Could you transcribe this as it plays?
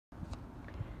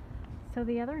So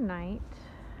the other night,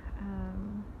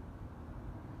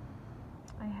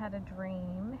 I had a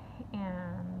dream,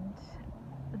 and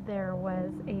there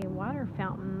was a water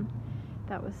fountain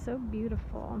that was so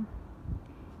beautiful,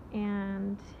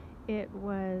 and it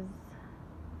was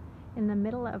in the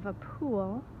middle of a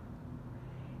pool,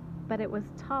 but it was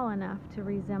tall enough to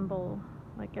resemble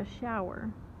like a shower.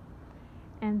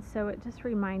 And so it just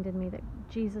reminded me that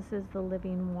Jesus is the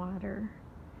living water,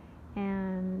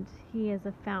 and he is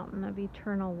a fountain of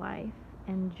eternal life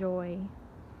and joy.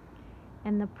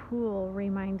 And the pool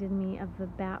reminded me of the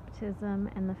baptism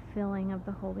and the filling of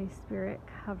the Holy Spirit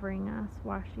covering us,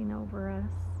 washing over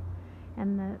us.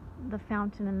 And the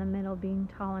fountain in the middle being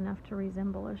tall enough to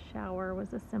resemble a shower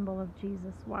was a symbol of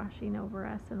Jesus washing over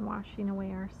us and washing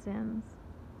away our sins.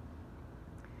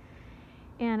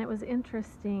 And it was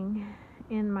interesting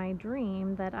in my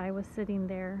dream that I was sitting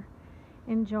there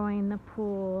enjoying the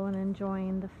pool and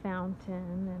enjoying the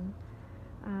fountain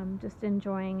and just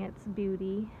enjoying its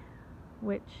beauty,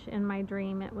 which in my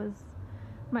dream it was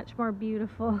much more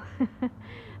beautiful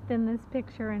than this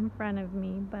picture in front of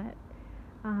me. But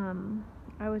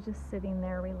I was just sitting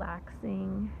there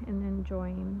relaxing and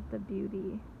enjoying the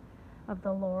beauty of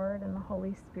the Lord and the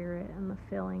Holy Spirit and the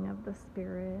filling of the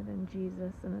Spirit and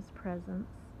Jesus and his presence.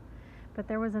 But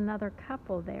there was another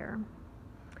couple there,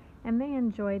 and they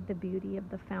enjoyed the beauty of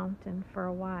the fountain for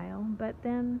a while, but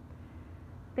then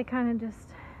they kind of just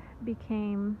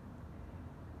became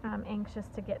anxious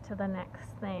to get to the next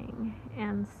thing,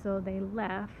 and so they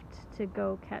left to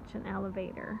go catch an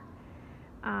elevator.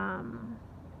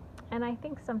 And I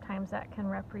think sometimes that can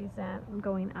represent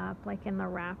going up, like in the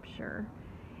rapture.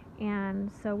 And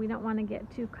so we don't want to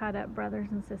get too caught up, brothers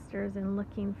and sisters, in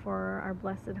looking for our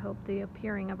blessed hope, the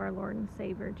appearing of our Lord and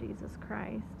Savior, Jesus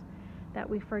Christ, that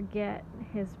we forget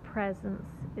his presence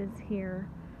is here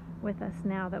with us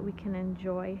now, that we can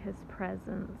enjoy his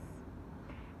presence.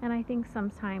 And I think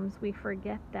sometimes we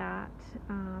forget that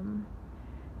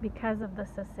because of the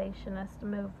cessationist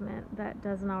movement that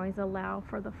doesn't always allow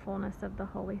for the fullness of the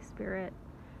Holy Spirit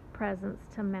presence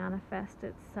to manifest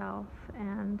itself.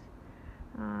 And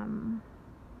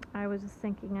I was just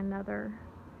thinking another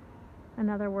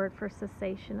word for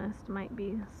cessationist might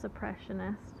be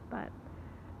suppressionist, but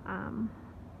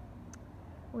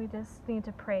we just need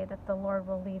to pray that the Lord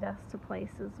will lead us to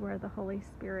places where the Holy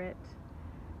Spirit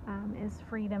is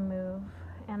free to move.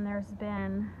 And there's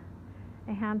been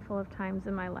a handful of times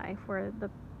in my life where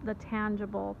the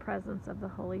tangible presence of the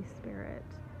Holy Spirit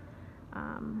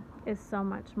is so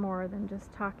much more than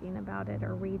just talking about it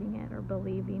or reading it or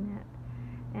believing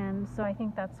it. And so I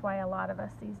think that's why a lot of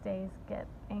us these days get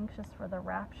anxious for the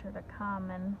rapture to come,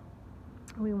 and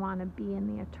we want to be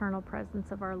in the eternal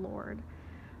presence of our Lord,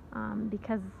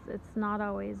 because it's not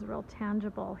always real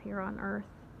tangible here on earth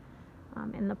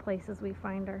in the places we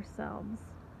find ourselves.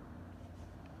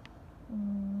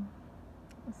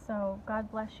 So God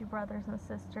bless you, brothers and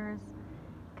sisters.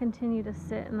 Continue to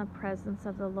sit in the presence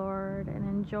of the Lord and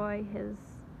enjoy his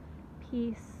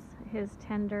peace, his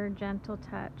tender, gentle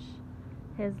touch,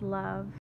 his love,